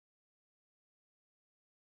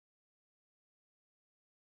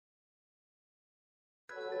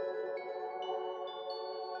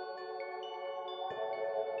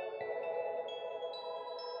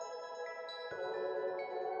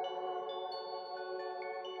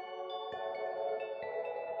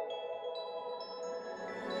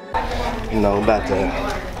You know, about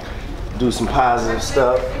to do some positive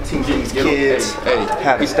stuff, teach these kids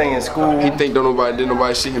how to stay in school. He think didn't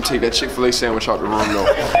nobody see him take that Chick-fil-A sandwich out the room though.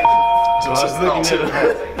 So I was looking at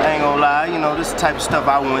it. I ain't gonna lie, you know, this is the type of stuff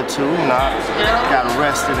I went to. You know, I got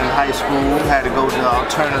arrested in high school, had to go to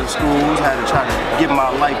alternative schools, had to try to get my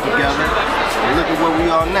life together. And look at where we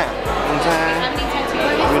are now. You know what I'm saying?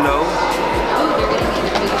 You know,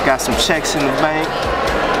 got some checks in the bank,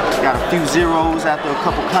 got a few zeros after a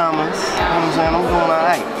couple commas. You know what I'm saying? I'm doing all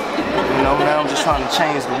right. You know, now I'm just trying to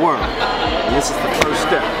change the world. And this is the first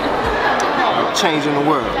step. Changing the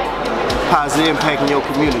world. Positive impact in your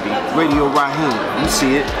community. Radio Raheem, you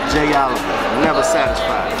see it. J. Oliver, never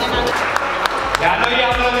satisfied. Now I know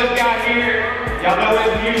y'all know this guy here. Y'all know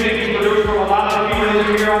his music. He's produced from a lot of people that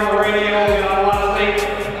you hear on the radio. He's on a lot of state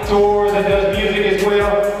tours and does music as well.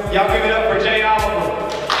 Y'all give it up for J. Oliver.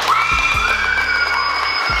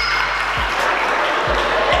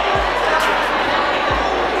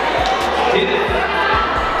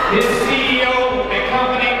 His CEO and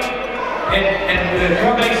company, and the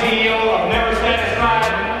company CEO of Never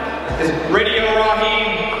Satisfied is Radio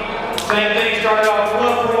Raheem. Same thing, started off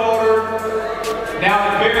club promoter, now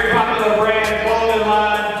a very popular brand, clothing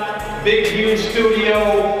line, big huge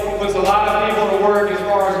studio, puts a lot of people to work as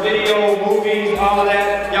far as video, movies, all of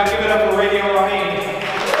that. Y'all give it up for Radio Raheem.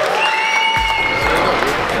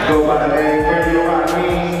 Go by the name Radio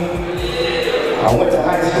Raheem. I went to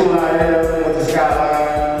high school out here, went to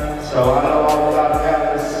Skyline, so I know all about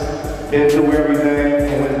Dallas, been through everything,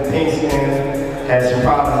 and went to Kingston, had some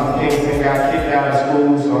problems in Kingston, got kicked out of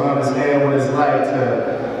school, so I understand what it's like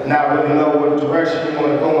to not really know what direction you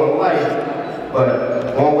want to go in life.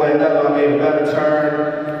 But one way or another, I made a better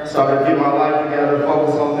turn, started to get my life together,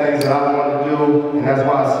 focus on things that I want to do, and that's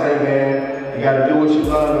why I say, man, you got to do what you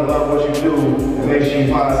love and love what you do, and make sure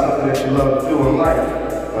you find something that you love to do in life.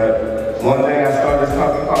 But one thing, I started this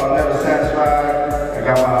company called Never Satisfied. I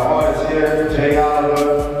got my artist here, J.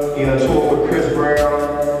 Oliver. He in a tour with Chris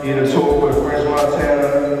Brown. He in a tour with French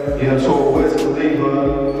Montana. He in a tour with Wiz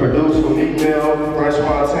Khalifa. Produced for Meek Mill, French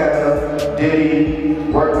Montana, Diddy.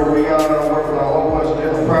 Worked with Rihanna, worked on a whole bunch of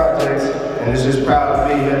different projects. And it's just proud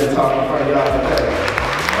to be here to talk in front of y'all today.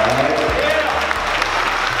 Alright?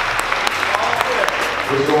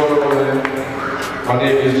 What's going on, man? My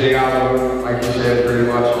name is J. Oliver, like you said, pretty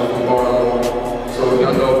much. I'm from Baltimore. So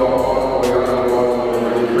y'all know about Baltimore, y'all know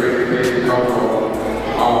Baltimore, where the crazy come from.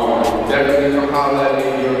 Definitely come holler at me,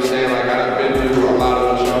 you know what I'm